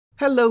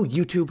Hello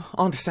YouTube,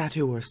 Aunt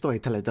Satu or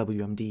Storyteller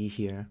WMD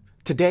here.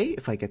 Today,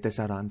 if I get this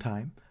out on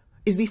time,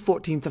 is the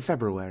 14th of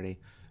February.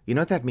 You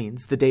know what that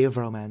means, the day of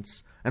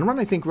romance. And when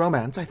I think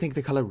romance, I think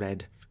the color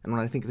red. And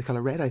when I think the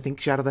color red, I think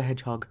Shadow the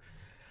Hedgehog.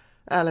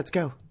 Let's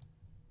go.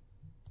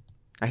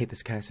 I hate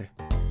this cursor.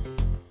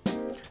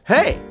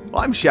 Hey,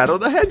 I'm Shadow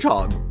the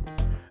Hedgehog.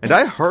 And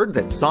I heard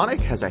that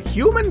Sonic has a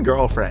human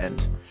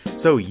girlfriend.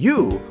 So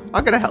you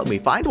are gonna help me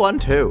find one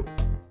too.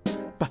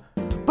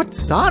 But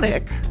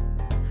Sonic?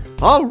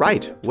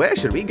 Alright, where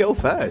should we go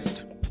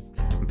first?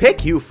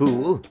 Pick, you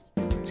fool.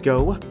 Let's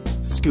go.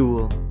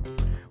 School.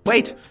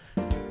 Wait,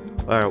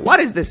 what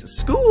is this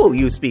school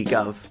you speak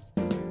of?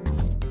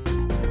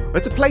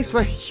 It's a place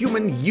where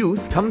human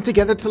youth come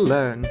together to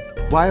learn.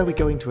 Why are we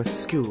going to a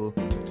school?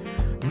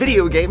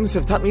 Video games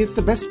have taught me it's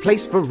the best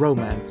place for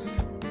romance.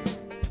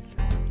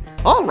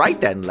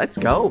 Alright then, let's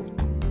go.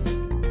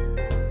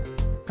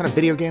 What kind of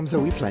video games are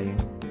we playing?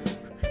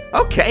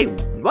 Okay,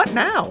 what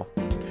now?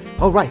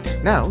 Alright,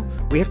 now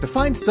we have to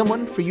find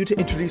someone for you to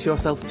introduce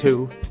yourself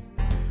to.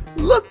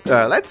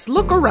 Let's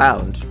look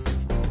around.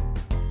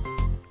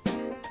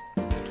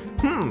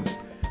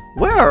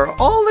 Where are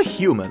all the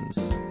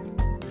humans?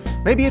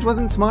 Maybe it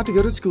wasn't smart to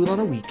go to school on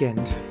a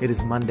weekend. It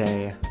is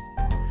Monday.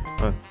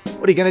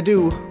 What are you gonna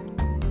do?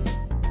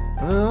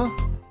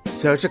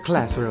 Search a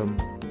classroom.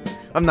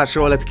 I'm not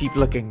sure, let's keep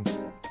looking.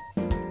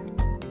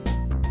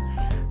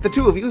 The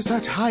two of you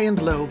search high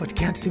and low, but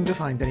can't seem to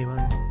find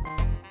anyone.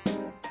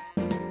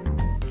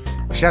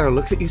 Shadow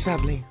looks at you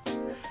sadly.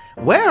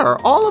 Where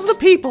are all of the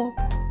people?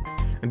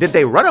 Did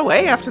they run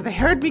away after they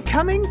heard me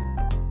coming?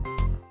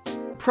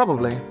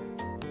 Probably.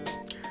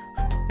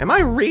 Am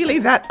I really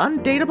that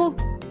undateable?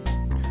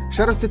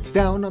 Shadow sits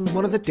down on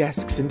one of the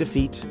desks in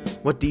defeat.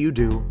 What do you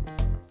do?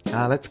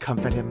 Let's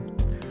comfort him.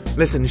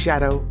 Listen,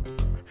 Shadow.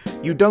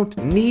 You don't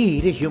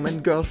need a human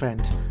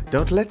girlfriend.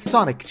 Don't let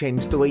Sonic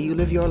change the way you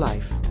live your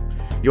life.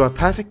 You are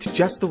perfect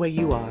just the way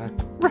you are.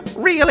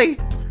 Really?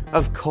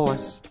 Of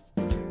course.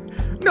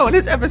 No one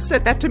has ever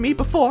said that to me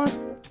before.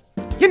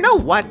 You know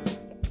what?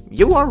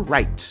 You are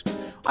right.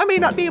 I may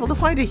not be able to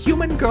find a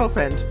human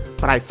girlfriend,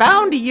 but I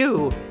found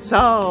you.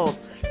 So,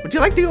 would you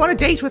like to go on a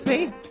date with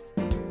me?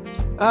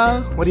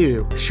 What do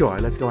you do? Sure,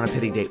 let's go on a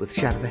pity date with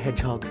Shadow the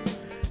Hedgehog.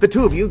 The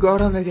two of you go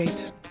out on a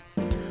date.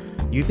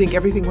 You think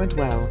everything went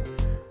well.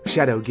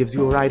 Shadow gives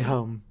you a ride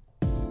home.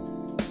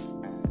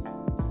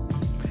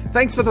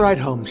 Thanks for the ride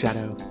home,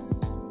 Shadow.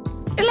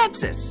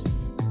 Ellipsis!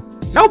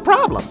 No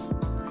problem!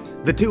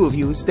 The two of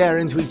you stare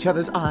into each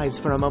other's eyes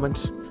for a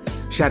moment.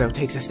 Shadow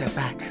takes a step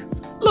back.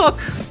 Look,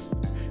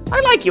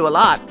 I like you a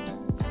lot,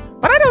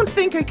 but I don't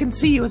think I can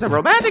see you as a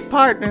romantic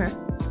partner.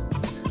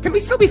 Can we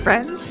still be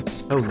friends?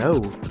 Oh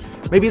no,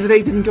 maybe the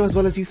date didn't go as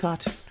well as you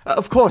thought.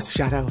 Of course,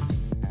 Shadow.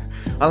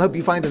 I'll help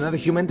you find another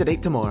human to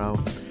date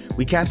tomorrow.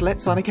 We can't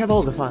let Sonic have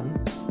all the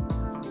fun.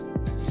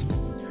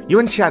 You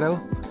and Shadow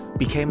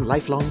became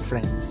lifelong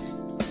friends.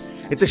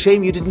 It's a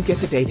shame you didn't get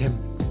to date him,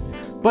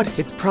 but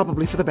it's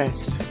probably for the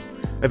best.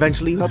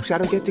 Eventually you help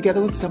Shadow get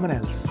together with someone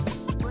else.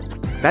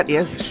 That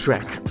is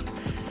Shrek.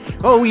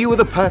 Oh, you were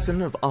the person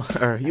of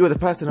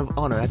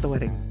honor at the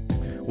wedding.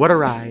 What a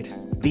ride.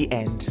 The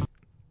end.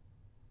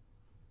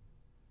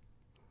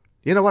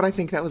 You know what? I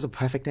think that was a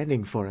perfect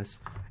ending for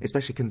us,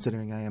 especially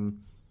considering I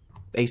am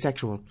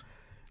asexual.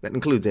 That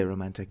includes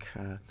aromantic.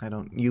 I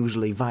don't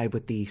usually vibe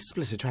with the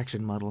split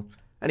attraction model.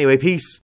 Anyway, peace.